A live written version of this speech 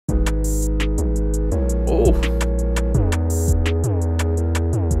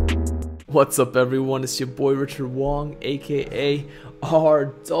What's up everyone, it's your boy Richard Wong, aka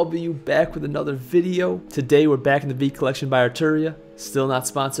RW, back with another video. Today we're back in the V collection by Arturia. Still not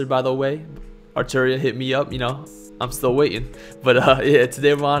sponsored by the way. Arturia hit me up, you know, I'm still waiting. But yeah,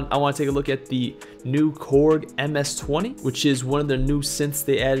 today I want to take a look at the new Korg MS-20, which is one of their new synths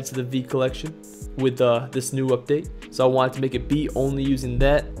they added to the V collection with this new update. So I wanted to make it beat only using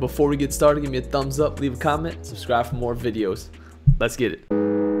that. Before we get started, give me a thumbs up, leave a comment, subscribe for more videos. Let's get it.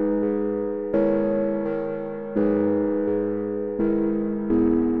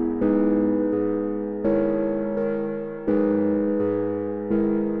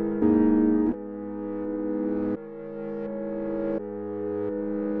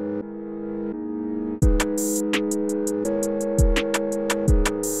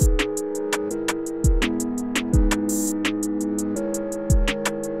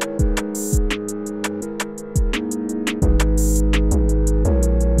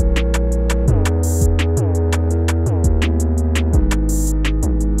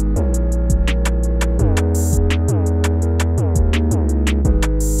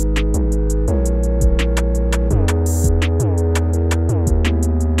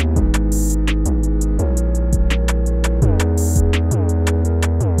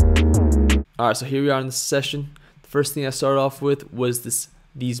 Alright, so here we are in this session. The first thing I started off with was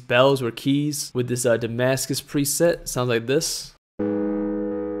these bells or keys with this Damascus preset. Sounds like this.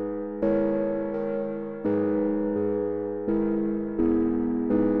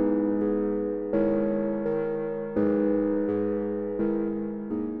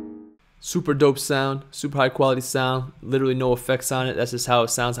 Super dope sound, super high quality sound, literally no effects on it. That's just how it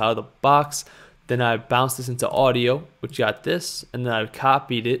sounds out of the box. Then I bounced this into audio, which got this, and then I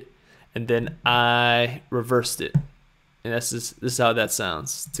copied it. And then I reversed it, and this is how that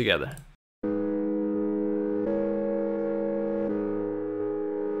sounds together.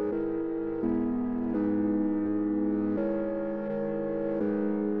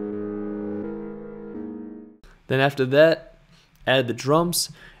 Then after that, added the drums,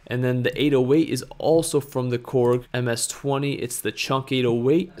 and then the 808 is also from the Korg MS-20. It's the chunk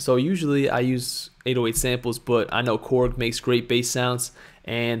 808. So usually I use 808 samples, but I know Korg makes great bass sounds,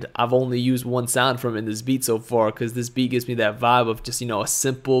 and I've only used one sound from it in this beat so far because this beat gives me that vibe of just, you know, a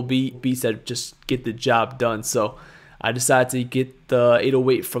simple beats that just get the job done. So I decided to get the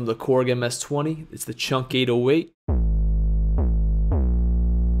 808 from the Korg MS-20. It's the chunk 808.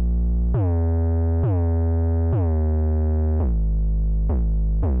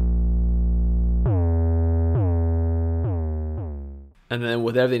 And then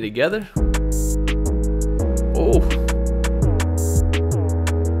with everything together, oh.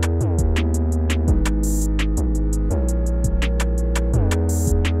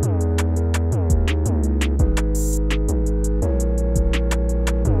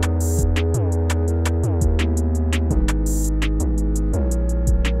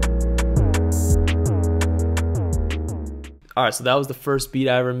 Alright, so that was the first beat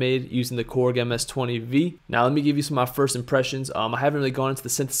I ever made using the Korg MS-20V. Now let me give you some of my first impressions. I haven't really gone into the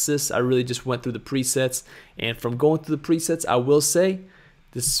synthesis. I really just went through the presets. And from going through the presets, I will say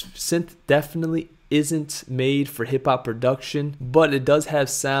this synth definitely isn't made for hip-hop production, but it does have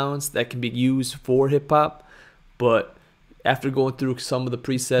sounds that can be used for hip-hop. But after going through some of the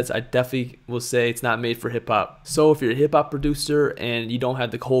presets, I definitely will say it's not made for hip-hop. So if you're a hip-hop producer and you don't have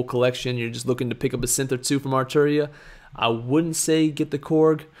the whole collection, you're just looking to pick up a synth or two from Arturia, I wouldn't say get the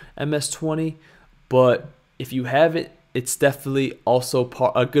Korg MS-20, but if you have it, it's definitely also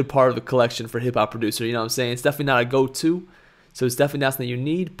a good part of the collection for hip-hop producer. You know what I'm saying? It's definitely not a go-to, so it's definitely not something you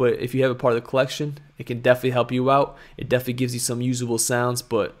need, but if you have a part of the collection, it can definitely help you out. It definitely gives you some usable sounds,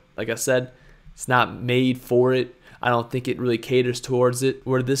 but like I said, it's not made for it. I don't think it really caters towards it.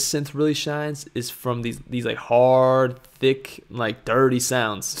 Where this synth really shines is from these like hard, thick, like dirty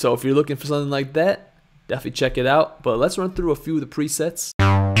sounds. So if you're looking for something like that, definitely check it out, but let's run through a few of the presets.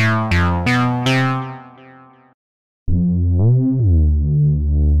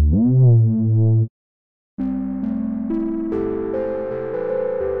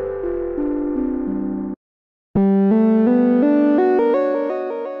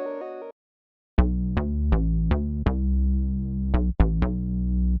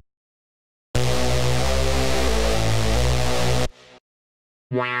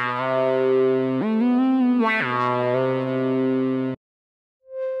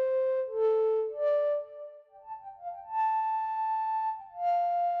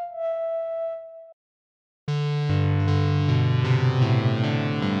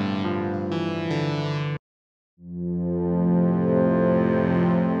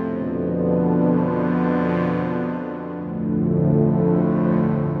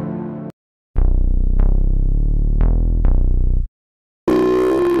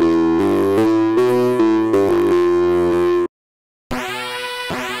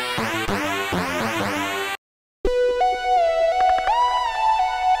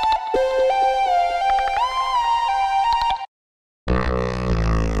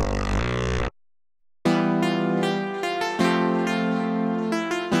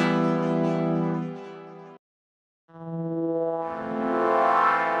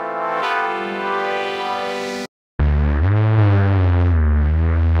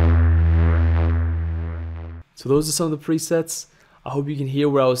 So those are some of the presets. I hope you can hear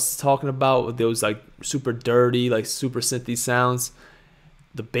what I was talking about with those like super dirty, like super synthy sounds.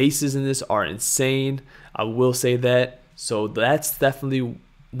 The basses in this are insane, I will say that. So that's definitely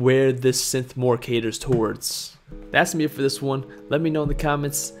where this synth more caters towards. That's me for this one. Let me know in the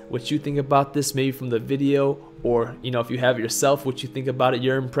comments what you think about this, maybe from the video, or if you have it yourself, what you think about it,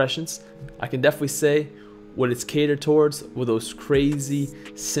 your impressions. I can definitely say what it's catered towards with those crazy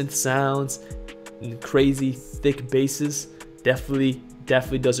synth sounds and crazy thick basses. Definitely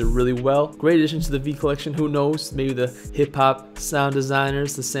does it really well. Great addition to the V collection. Who knows, maybe the hip-hop sound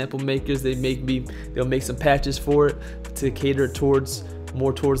designers, the sample makers, they'll make some patches for it to cater towards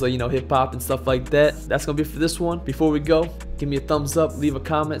more towards like hip-hop and stuff like that. That's gonna be it for this one. Before we go, give me a thumbs up, leave a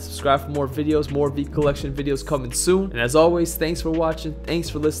comment, subscribe for more videos, more V collection videos coming soon. And as always, thanks for watching, thanks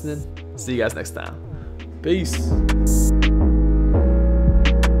for listening. See you guys next time. Peace.